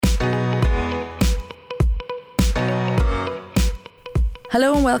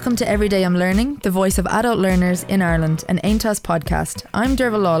Hello and welcome to Everyday I'm Learning, the voice of adult learners in Ireland, an Aintas podcast. I'm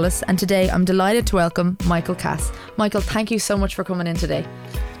Derval Lawless and today I'm delighted to welcome Michael Cass. Michael, thank you so much for coming in today.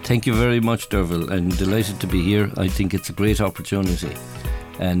 Thank you very much, Derval. I'm delighted to be here. I think it's a great opportunity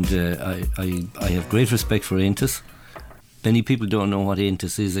and I have great respect for Aintas. Many people don't know what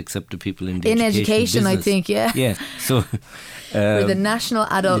Aintas is except the people in the education business. I think, yeah. Yeah, so... we're the National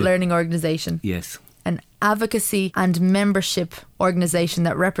Adult Learning Organisation. Yes. An advocacy and membership organisation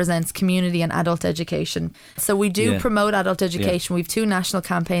that represents community and adult education. So we do promote adult education. We have 2 national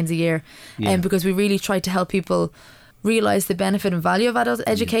campaigns a year because we really try to help people realise the benefit and value of adult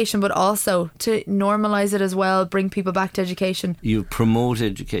education, but also to normalise it as well, bring people back to education. You promote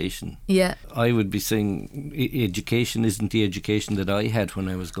education. Yeah. I would be saying education isn't the education that I had when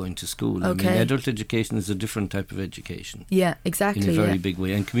I was going to school. Okay. I mean, adult education is a different type of education. Yeah, exactly. In a very big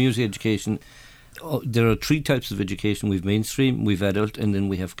way. And community education... there are 3 types of education. We've mainstream, we've adult, and then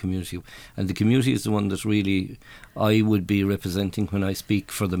we have community. And the community is the one that really I would be representing when I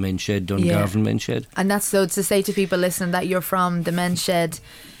speak for the Men's Shed, Dungarvan Men's Shed. And that's so to say to people listening that you're from the Men's Shed.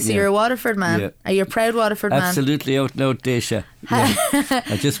 So you're a Waterford man. Yeah. Are you a proud Waterford man? Absolutely, out and out, Daisha. Yeah.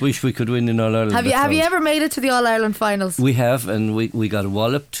 I just wish we could win in All Ireland. Have you ever made it to the All Ireland finals? We have, and we got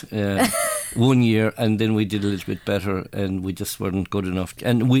walloped one year, and then we did a little bit better, and we just weren't good enough.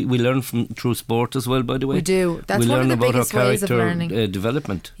 And we learn through sport as well, by the way. We do. That's one of the biggest ways of learning. We learn about our character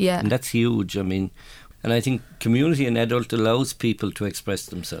development. Yeah. And that's huge. I mean, and I think community and adult allows people to express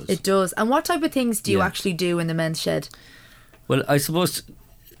themselves. It does. And what type of things do you actually do in the Men's Shed? Well, I suppose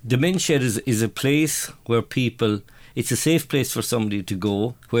the Men's Shed is a place where people... It's a safe place for somebody to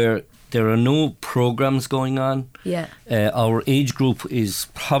go where there are no programs going on. Yeah. Our age group is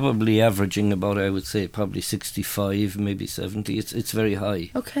probably averaging about, I would say, probably 65, maybe 70. It's very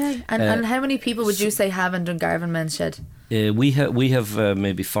high. Okay. And how many people would you say have in Dungarvan Men's Shed? We have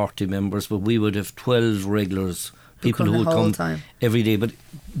maybe 40 members, but we would have 12 regulars, people who would come every day. But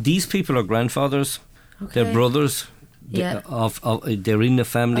these people are grandfathers, they're brothers. Yeah. They're in the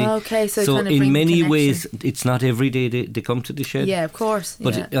family. Okay, so kind of in many ways, it's not every day they come to the shed. Yeah, of course.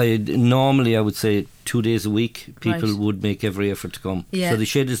 But normally, I would say 2 days a week, people would make every effort to come. Yeah. So the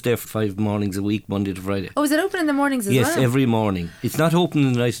shed is there for 5 mornings a week, Monday to Friday. Oh, is it open in the mornings as well? Yes, every morning. It's not open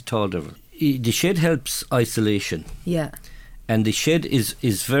in the night at all, Derval. The shed helps isolation. Yeah. And the shed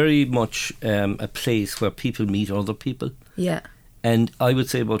is very much a place where people meet other people. Yeah. And I would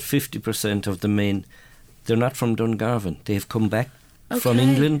say about 50% of the men... They're not from Dungarvan. They have come back from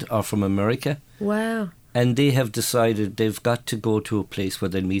England or from America. Wow. And they have decided they've got to go to a place where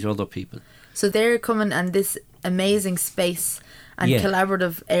they'll meet other people. So they're coming, and this amazing space and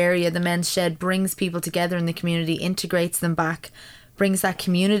collaborative area, the Men's Shed, brings people together in the community, integrates them back, brings that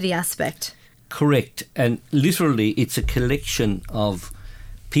community aspect. Correct. And literally it's a collection of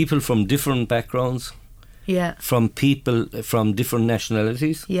people from different backgrounds. Yeah. From people from different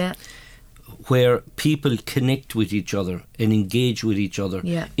nationalities. Yeah. Where people connect with each other and engage with each other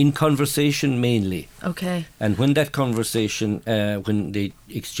in conversation mainly. Okay. And when that conversation, when they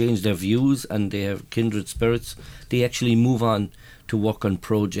exchange their views and they have kindred spirits, they actually move on to work on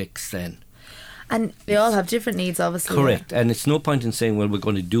projects then. And they all have different needs, obviously. Correct. And it's no point in saying, well, we're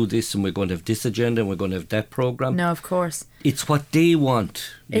going to do this and we're going to have this agenda and we're going to have that programme. No, of course. It's what they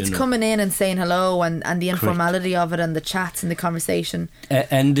want. It's coming in and saying hello and the informality of it and the chats and the conversation.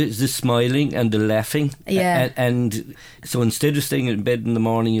 And the smiling and the laughing. Yeah. And so instead of staying in bed in the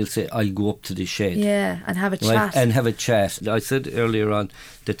morning, you'll say, I'll go up to the shed. Yeah, and have a chat. And have a chat. I said earlier on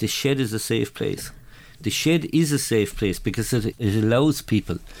that the shed is a safe place. The shed is a safe place because it allows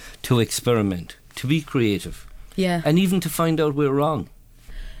people to experiment, to be creative. Yeah. And even to find out we're wrong.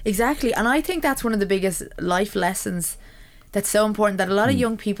 Exactly. And I think that's one of the biggest life lessons that's so important, that a lot of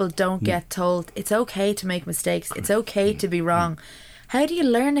young people don't get told it's okay to make mistakes. It's okay to be wrong. How do you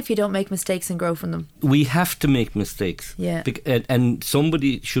learn if you don't make mistakes and grow from them? We have to make mistakes. Yeah. And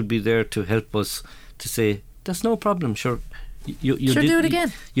somebody should be there to help us to say, there's no problem, sure. You do it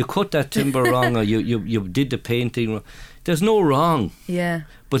again. You cut that timber wrong, or you did the painting wrong. There's no wrong. Yeah.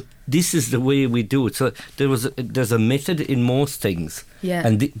 But this is the way we do it. So there's a method in most things. Yeah.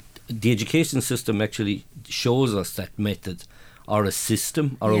 And the education system actually shows us that method, or a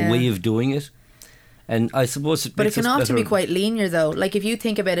system, or a way of doing it. And I suppose but it can often be quite linear, though. Like if you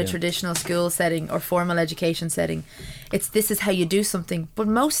think about a traditional school setting or formal education setting, this is how you do something. But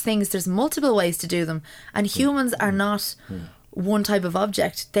most things, there's multiple ways to do them. And humans are not one type of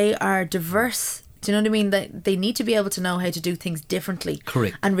object. They are diverse. Do you know what I mean? They need to be able to know how to do things differently.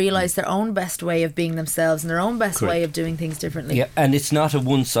 Correct. And realise their own best way of being themselves and their own best way of doing things differently. Yeah, and it's not a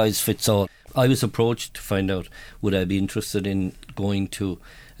one size fits all. I was approached to find out would I be interested in going to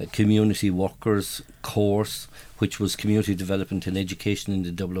a community workers course, which was community development and education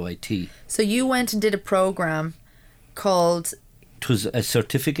in the WIT. So you went and did a programme called... It was a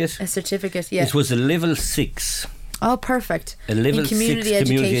certificate. A certificate, yeah. It was a level 6. Oh, perfect. A level 6 community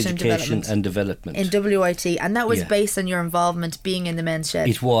education and development. In WIT. And that was based on your involvement being in the men's shed.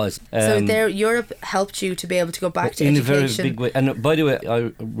 It was. So there, Europe helped you to be able to go back to in education. In a very big way. And by the way,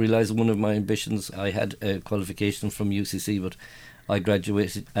 I realised one of my ambitions, I had a qualification from UCC, but I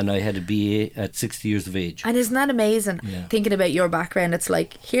graduated and I had a BA at 60 years of age. And isn't that amazing? Yeah. Thinking about your background, it's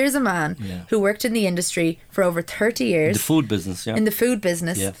like, here's a man who worked in the industry for over 30 years. The food business, yeah. In the food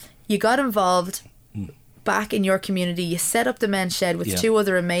business. Yeah. You got involved back in your community. You set up the men's shed with 2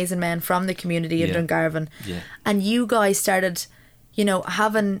 other amazing men from the community in Dungarvan. Yeah. And you guys started,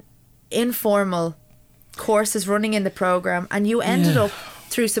 having informal courses running in the programme, and you ended up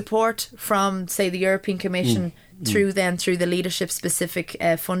through support from, say, the European Commission, through the leadership specific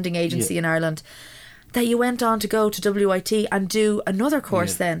funding agency in Ireland, that you went on to go to WIT and do another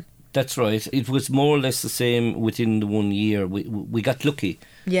course then. That's right. It was more or less the same within the 1 year. We got lucky.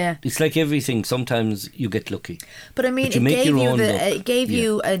 Yeah. It's like everything. Sometimes you get lucky. But I mean, it gave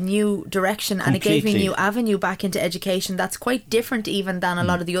you a new direction. Completely. And it gave you a new avenue back into education. That's quite different even than a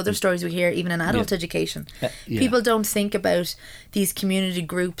lot of the other stories we hear, even in adult education. People don't think about these community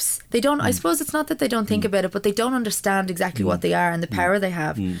groups. They don't, I suppose it's not that they don't think about it, but they don't understand exactly what they are and the power they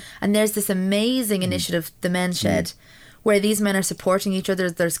have. And there's this amazing initiative, the Men's Shed, where these men are supporting each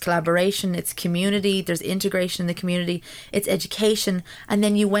other. There's collaboration, it's community, there's integration in the community, it's education, and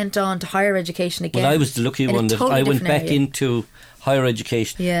then you went on to higher education again. Well, I was the lucky one that I went back into higher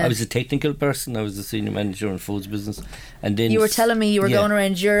education. I was a technical person. I was a senior manager in foods business, and then you were telling me you were going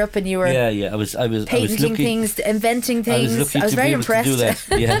around Europe and you were I was patenting things, inventing things. I was very impressed.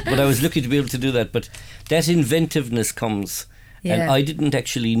 But I was lucky to be able to do that. But that inventiveness comes, and I didn't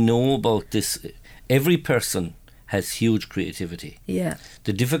actually know about this. Every person has huge creativity. Yeah.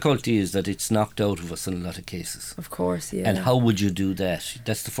 The difficulty is that it's knocked out of us in a lot of cases. Of course, yeah. And how would you do that?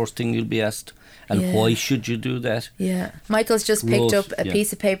 That's the first thing you'll be asked. And why should you do that? Yeah. Michael's just picked up a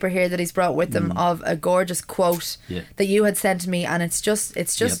piece of paper here that he's brought with him of a gorgeous quote that you had sent to me, and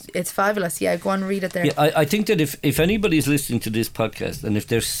it's fabulous. Yeah, go on and read it there. Yeah, I think that if anybody's listening to this podcast and if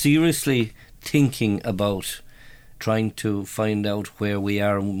they're seriously thinking about trying to find out where we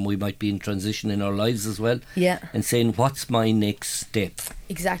are and we might be in transition in our lives as well. Yeah. And saying, what's my next step?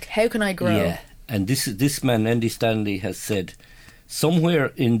 Exactly. How can I grow? Yeah. And this man, Andy Stanley, has said,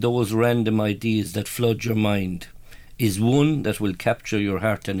 somewhere in those random ideas that flood your mind is one that will capture your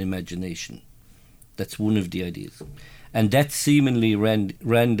heart and imagination. That's one of the ideas. And that seemingly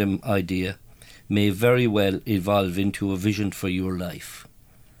random idea may very well evolve into a vision for your life.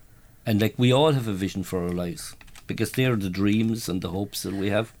 And like we all have a vision for our lives, because they're the dreams and the hopes that we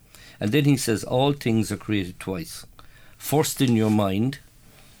have. And then he says all things are created twice. First in your mind,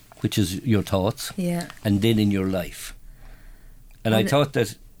 which is your thoughts, and then in your life. And I thought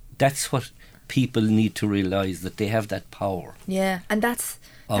that that's what people need to realise, that they have that power. Yeah, and that's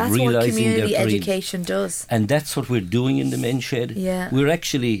what community education does. And that's what we're doing in the Men's Shed. Yeah. We're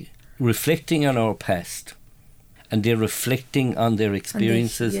actually reflecting on our past, and they're reflecting on their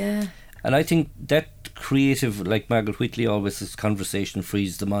experiences. And I think that creative, like Margaret Whitley always says, conversation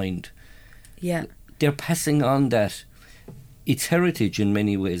frees the mind. Yeah. They're passing on that. It's heritage in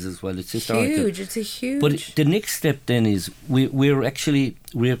many ways as well. It's historical. Huge. It's a huge. But the next step then is we're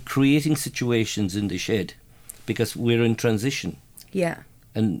creating situations in the shed because we're in transition. Yeah.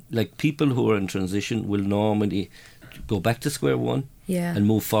 And like people who are in transition will normally go back to square one and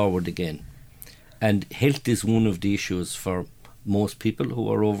move forward again. And health is one of the issues for most people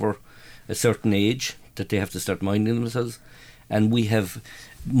who are over a certain age, that they have to start minding themselves. And we have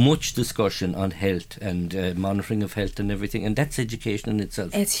much discussion on health and monitoring of health and everything, and that's education in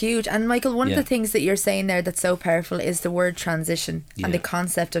itself. It's huge. And Michael, one of the things that you're saying there that's so powerful is the word transition and the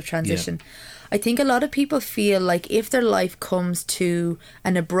concept of transition. I think a lot of people feel like if their life comes to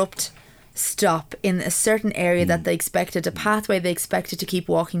an abrupt stop in a certain area that they expected, a pathway they expected to keep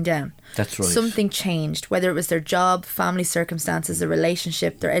walking down. That's right. Something changed, whether it was their job, family circumstances, a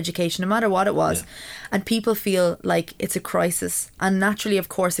relationship, their education, no matter what it was. And people feel like it's a crisis. And naturally, of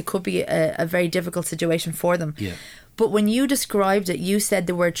course, it could be a very difficult situation for them. Yeah. But when you described it, you said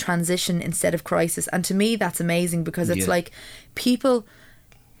the word transition instead of crisis. And to me, that's amazing, because it's like people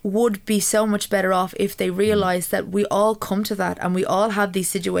would be so much better off if they realise that we all come to that, and we all have these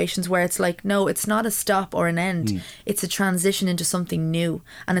situations where it's like, no, it's not a stop or an end. It's a transition into something new,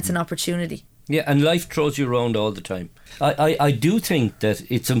 and it's an opportunity. Yeah, and life throws you around all the time. I do think that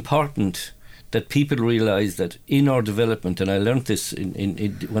it's important that people realise that in our development, and I learnt this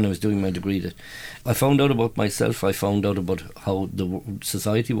in when I was doing my degree, that I found out about myself, I found out about how the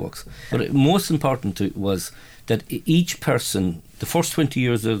society works. But most important was that each person, the first 20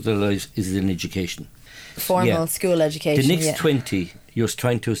 years of their life is in education. Formal school education. The next 20, you're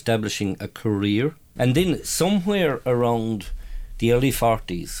trying to establishing a career. And then somewhere around the early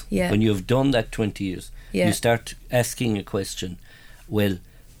 40s, when you've done that 20 years, you start asking a question, well,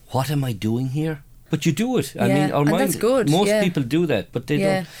 what am I doing here? But you do it. I mean, our mind, that's good. Most people do that, but they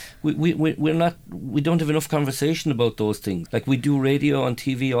don't. We're not. We don't have enough conversation about those things. Like, we do radio and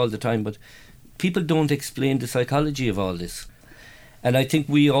TV all the time, but people don't explain the psychology of all this. And I think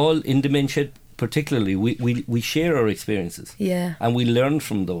we all, in the Men's Shed particularly, we share our experiences. And we learn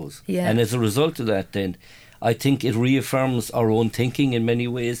from those. And as a result of that, then, I think it reaffirms our own thinking in many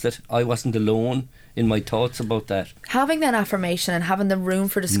ways, that I wasn't alone in my thoughts about that. Having that affirmation and having the room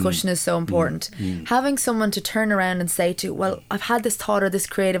for discussion is so important. Having someone to turn around and say to, well, I've had this thought or this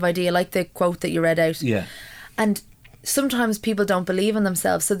creative idea, like the quote that you read out. And sometimes people don't believe in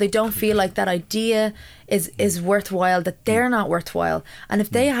themselves, so they don't feel like that idea is worthwhile, that they're not worthwhile. And if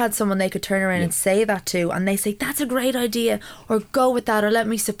they had someone they could turn around and say that to, and they say, that's a great idea, or go with that, or let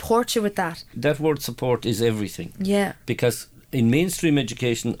me support you with that. That word support is everything. Because in mainstream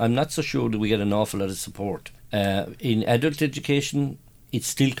education, I'm not so sure that we get an awful lot of support. In adult education, it's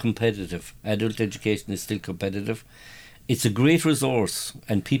still competitive. Adult education is still competitive. It's a great resource,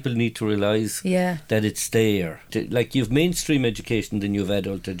 and people need to realise that it's there. Like, you've mainstream education, then you've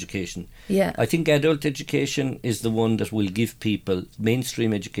adult education. I think adult education is the one that will give people,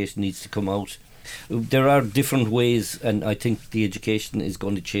 mainstream education needs to come out. There are different ways, and I think the education is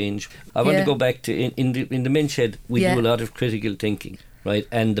going to change. I want to go back to in the Men's Shed, we do a lot of critical thinking, right?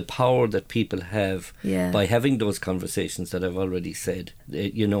 And the power that people have by having those conversations that I've already said,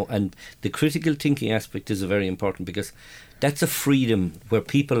 and the critical thinking aspect is very important, because that's a freedom where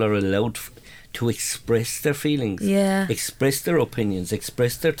people are allowed to express their feelings, express their opinions,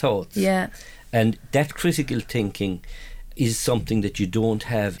 express their thoughts. And that critical thinking is something that you don't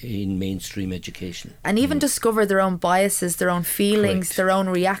have in mainstream education. And even discover their own biases, their own feelings, their own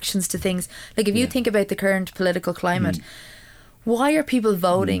reactions to things. Like, if you think about the current political climate, why are people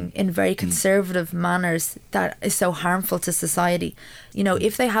voting in very conservative manners that is so harmful to society?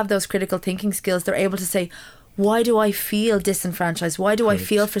 If they have those critical thinking skills, they're able to say, why do I feel disenfranchised? Why do I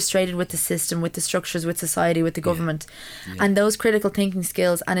feel frustrated with the system, with the structures, with society, with the government? And those critical thinking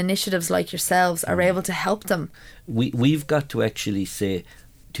skills and initiatives like yourselves are able to help them. We've got to actually say,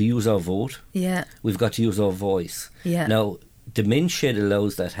 to use our vote, we've got to use our voice. Now, the Men's Shed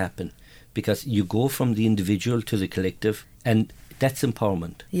allows that happen, because you go from the individual to the collective, and that's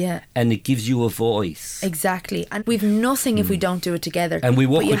empowerment. And it gives you a voice. Exactly. And we've nothing if we don't do it together. And we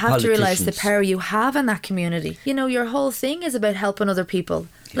work But you with have to realise the politicians. power you have in that community. Your whole thing is about helping other people.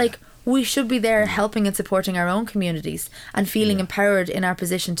 Like, we should be there helping and supporting our own communities and feeling empowered in our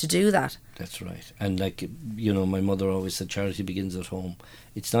position to do that. That's right. And like, my mother always said, charity begins at home.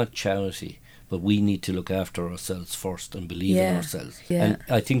 It's not charity, but we need to look after ourselves first and believe in ourselves. And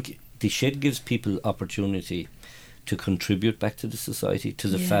I think the Shed gives people opportunity to contribute back to the society, to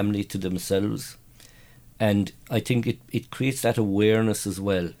the family, to themselves. And I think it creates that awareness as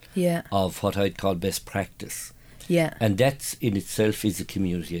well of what I'd call best practice. And that in itself is a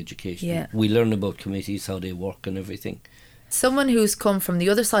community education. We learn about committees, how they work and everything. Someone who's come from the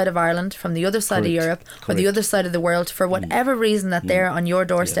other side of Ireland, from the other side of Europe, or the other side of the world, for whatever reason that they're on your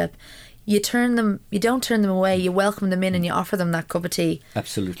doorstep, you don't turn them away, you welcome them in and you offer them that cup of tea.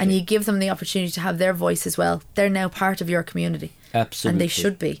 Absolutely. And you give them the opportunity to have their voice as well. They're now part of your community. Absolutely. And they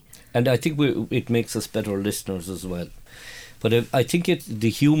should be. And I think it makes us better listeners as well. But I think the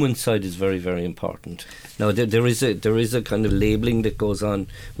human side is very, very important. Now, there is a kind of labelling that goes on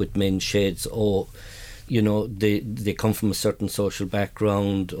with Men's Sheds, or they come from a certain social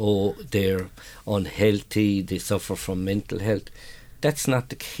background, or they're unhealthy, they suffer from mental health. That's not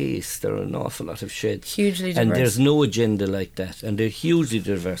the case. There are an awful lot of sheds. Hugely diverse. And there's no agenda like that. And they're hugely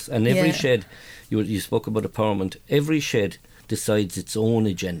diverse. And every shed, you spoke about empowerment, every shed decides its own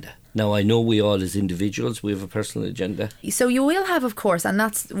agenda. Now, I know we all as individuals, we have a personal agenda. So you will have, of course, and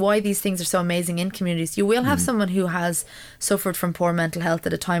that's why these things are so amazing in communities, you will have someone who has suffered from poor mental health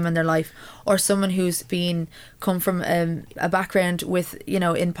at a time in their life, or someone who's come from a background with,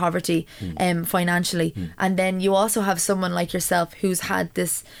 in poverty financially. And then you also have someone like yourself who's had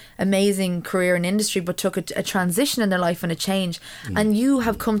this amazing career in industry but took a transition in their life and a change. And you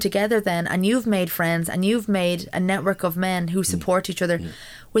have come together then, and you've made friends, and you've made a network of men who support each other.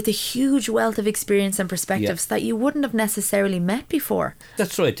 with a huge wealth of experience and perspectives that you wouldn't have necessarily met before.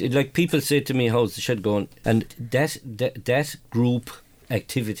 That's right. Like, people say to me, how's the shed going? And that group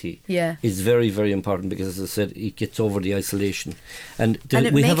activity is very, very important, because, as I said, it gets over the isolation. And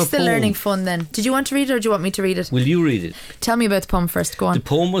it we makes have a the poem. Learning fun then. Did you want to read it, or do you want me to read it? Will you read it? Tell me about the poem first. Go on. The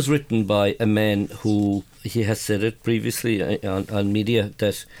poem was written by a man who, he has said it previously on media,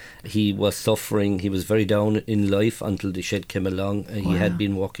 that he was suffering, he was very down in life until the shed came along. He had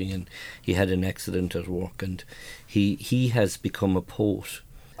been walking and he had an accident at work, and he has become a poet.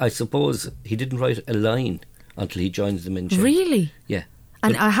 I suppose he didn't write a line until he joined the Men's Shed. Really? Yeah.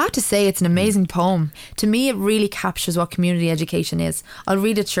 And I have to say, it's an amazing poem. To me, it really captures what community education is. I'll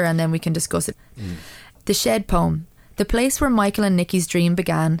read it, sure, and then we can discuss it. The Shed poem. The place where Michael and Nicky's dream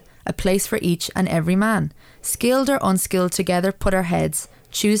began, a place for each and every man. Skilled or unskilled together put our heads,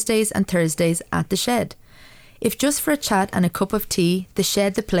 Tuesdays and Thursdays at the Shed. If just for a chat and a cup of tea, the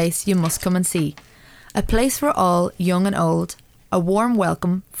Shed the place you must come and see. A place for all, young and old, a warm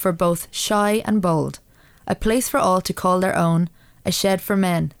welcome for both shy and bold. A place for all to call their own, a shed for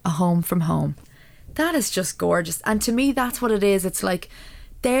men, a home from home. That is just gorgeous. And to me, that's what it is. It's like,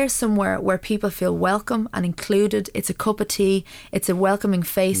 there's somewhere where people feel welcome and included. It's a cup of tea, it's a welcoming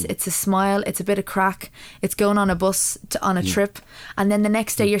face, it's a smile, it's a bit of crack, it's going on a bus on a trip, and then the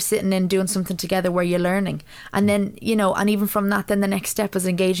next day you're sitting in doing something together where you're learning. And then, you know, and even from that, then the next step is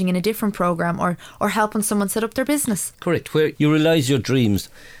engaging in a different programme, or helping someone set up their business. Correct, where you realise your dreams.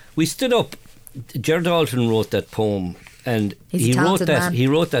 We stood up, Ger Dalton wrote that poem, and he wrote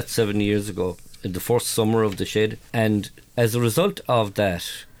that 7 years ago, in the first summer of the Shed. And as a result of that,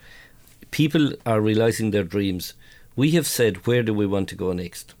 people are realising their dreams. We have said, where do we want to go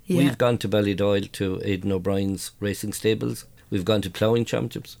next? We've gone to Ballydoyle, to Aidan O'Brien's racing stables. We've gone to ploughing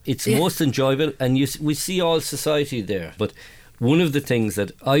championships. It's most enjoyable, and we see all society there. But one of the things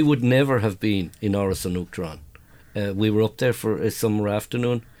that I would never have been in Áras an Uachtaráin. We were up there for a summer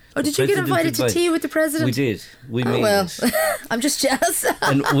afternoon. Oh, did you get invited to tea with the president? We did. We made it. I'm just jealous.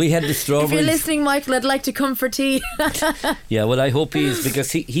 And we had the strawberries. If you're listening, Michael, I'd like to come for tea. Yeah, well, I hope he is,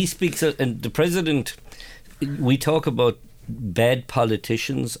 because he speaks, and the president, we talk about bad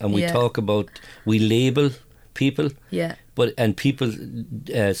politicians, and we talk about, we label people. Yeah. And people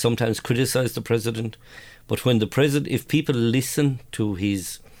sometimes criticise the president. But when the president, if people listen to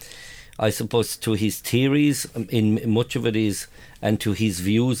his, I suppose, to his theories, in much of it is, and to his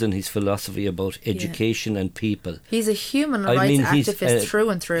views and his philosophy about education and people. He's a human rights activist through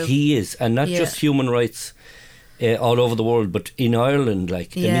and through. He is, and not just human rights all over the world, but in Ireland.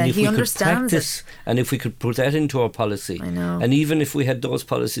 Like, if we could practice, and if we could put that into our policy, and even if we had those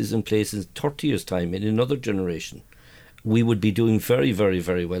policies in place in 30 years' time, in another generation, we would be doing very, very,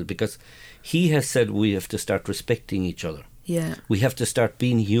 very well, because he has said we have to start respecting each other. Yeah. We have to start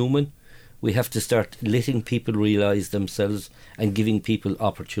being human. We have to start letting people realise themselves and giving people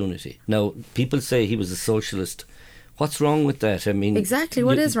opportunity. Now, people say he was a socialist. What's wrong with that? I mean, exactly.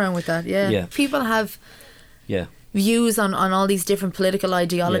 What is wrong with that? Yeah. People have views on all these different political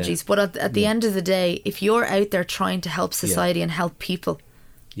ideologies, but at the end of the day, if you're out there trying to help society and help people,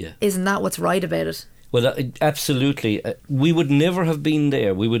 isn't that what's right about it? Well, absolutely. We would never have been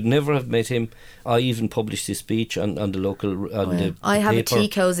there. We would never have met him. I even published his speech on the local the I have paper. A tea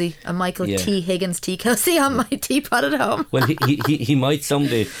cosy, a Michael T. Higgins tea cosy on my teapot at home. Well, he might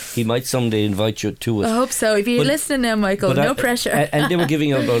someday invite you to it. I hope so. If you're listening now, Michael, no pressure. And they were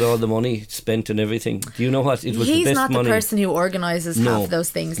giving out all the money spent and everything. Do you know what? It was He's the best not money. the person who organises half of those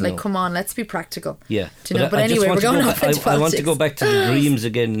things. Like, come on, let's be practical. Yeah. But anyway, we're going off into politics. I want to go back to the dreams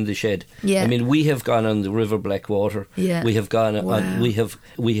again in the Shed. Yeah. I mean, we have gone on the River Blackwater. Yeah. We have gone on. We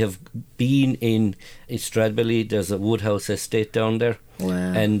have been in Stradbally. There's a Woodhouse estate down there. Wow.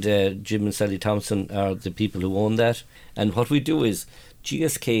 And Jim and Sally Thompson are the people who own that. And what we do is,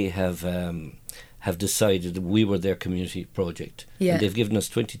 GSK have decided that we were their community project. Yeah. And they've given us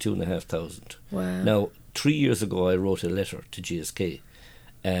 22,500. Wow. Now, 3 years ago, I wrote a letter to GSK.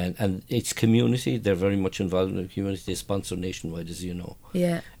 And it's community. They're very much involved in the community. They sponsor Nationwide, as you know.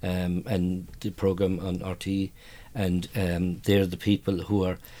 Yeah. And the programme on RTE. And they're the people who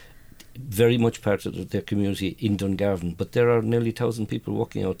are very much part of their community in Dungarvan. But there are nearly 1,000 people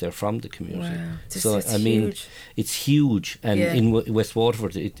walking out there from the community. Wow. So, I mean, huge. It's huge. And in West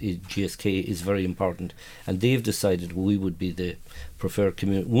Waterford, GSK is very important. And they've decided we would be the preferred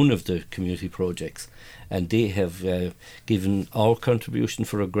one of the community projects. And they have given our contribution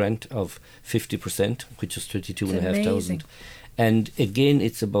for a grant of 50%, which is 22,500. And again,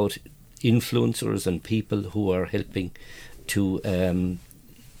 it's about influencers and people who are helping to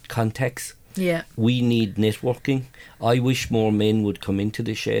contacts. Yeah. We need networking. I wish more men would come into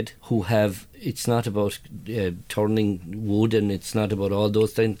the shed who have, it's not about turning wood and it's not about all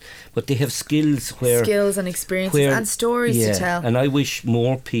those things, but they have skills and experiences and stories to tell. And I wish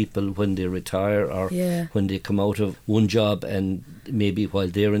more people, when they retire or when they come out of one job and maybe while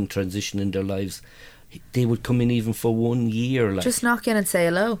they're in transition in their lives, they would come in even for 1 year. Like. Just knock in and say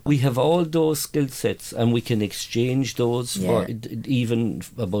hello. We have all those skill sets and we can exchange those for even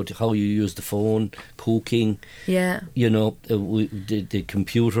about how you use the phone, cooking. Yeah. You know, the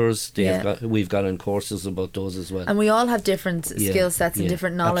computers, we've got on courses about those as well. And we all have different skill sets and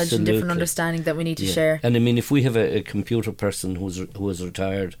different knowledge and different understanding that we need to share. And I mean, if we have a computer person who is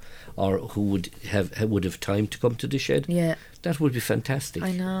retired or who would have time to come to the shed, that would be fantastic.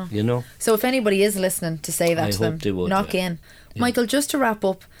 I know. You know. So if anybody is listening, to say that to them, they would, knock in. Michael, just to wrap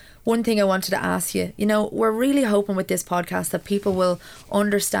up, one thing I wanted to ask you, you know, we're really hoping with this podcast that people will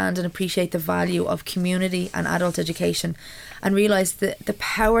understand and appreciate the value of community and adult education and realise the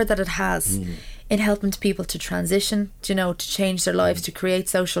power that it has in helping people to transition, you know, to change their lives, to create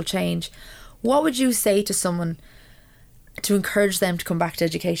social change. What would you say to someone to encourage them to come back to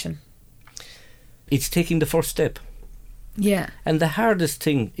education? It's taking the first step. Yeah. And the hardest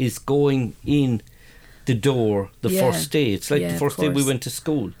thing is going in the door the first day. It's like the first day we went to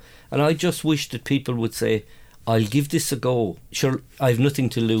school. And I just wish that people would say, I'll give this a go. Sure, I've nothing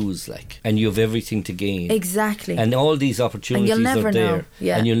to lose, like, and you have everything to gain. Exactly. And all these opportunities are there.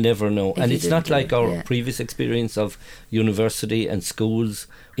 Yeah. And you'll never know. And it's not like our previous experience of university and schools.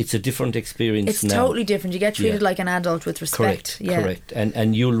 It's a different experience now. It's totally different. You get treated like an adult with respect. Correct.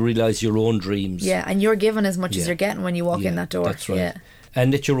 And you'll realise your own dreams. Yeah, and you're given as much as you're getting when you walk in that door. That's right. Yeah.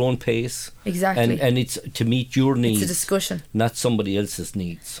 And at your own pace. Exactly. And it's to meet your needs. It's a discussion. Not somebody else's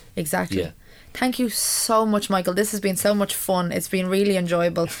needs. Exactly. Yeah. Thank you so much, Michael. This has been so much fun. It's been really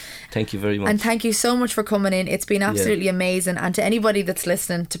enjoyable. Thank you very much. And thank you so much for coming in. It's been absolutely amazing. And to anybody that's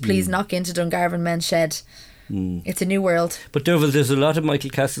listening, to please knock into Dungarvan Men's Shed. It's a new world. But there's a lot of Michael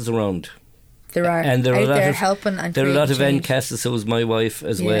Casses around. There are. And there are out there helping and there are a lot of change. Anne Cassis, who's my wife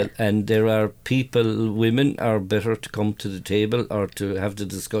as well. And there are people, women are better to come to the table or to have the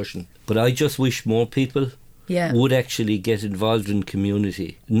discussion. But I just wish more people would actually get involved in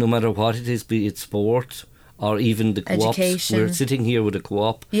community, no matter what it is, be it sport or even the co-ops. Education. We're sitting here with a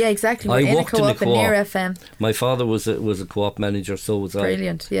co-op. Yeah, exactly. We're in a co-op in Near FM. My father was a co-op manager, so was I.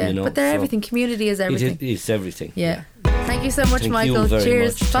 Brilliant, yeah. You know, but they're everything. Community is everything. It's everything. Yeah. Thank you so much, Thank Michael. You very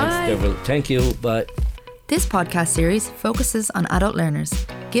Cheers. much. Bye. Thanks, Deborah. Thank you. Bye. This podcast series focuses on adult learners,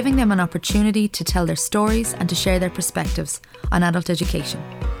 giving them an opportunity to tell their stories and to share their perspectives on adult education.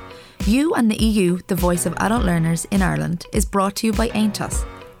 You and the EU, the voice of adult learners in Ireland, is brought to you by AINTOS,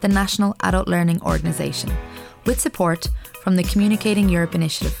 the National Adult Learning Organisation, with support from the Communicating Europe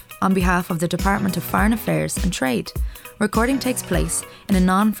Initiative on behalf of the Department of Foreign Affairs and Trade. Recording takes place in a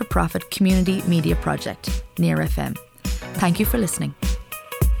non-for-profit community media project, Near FM. Thank you for listening.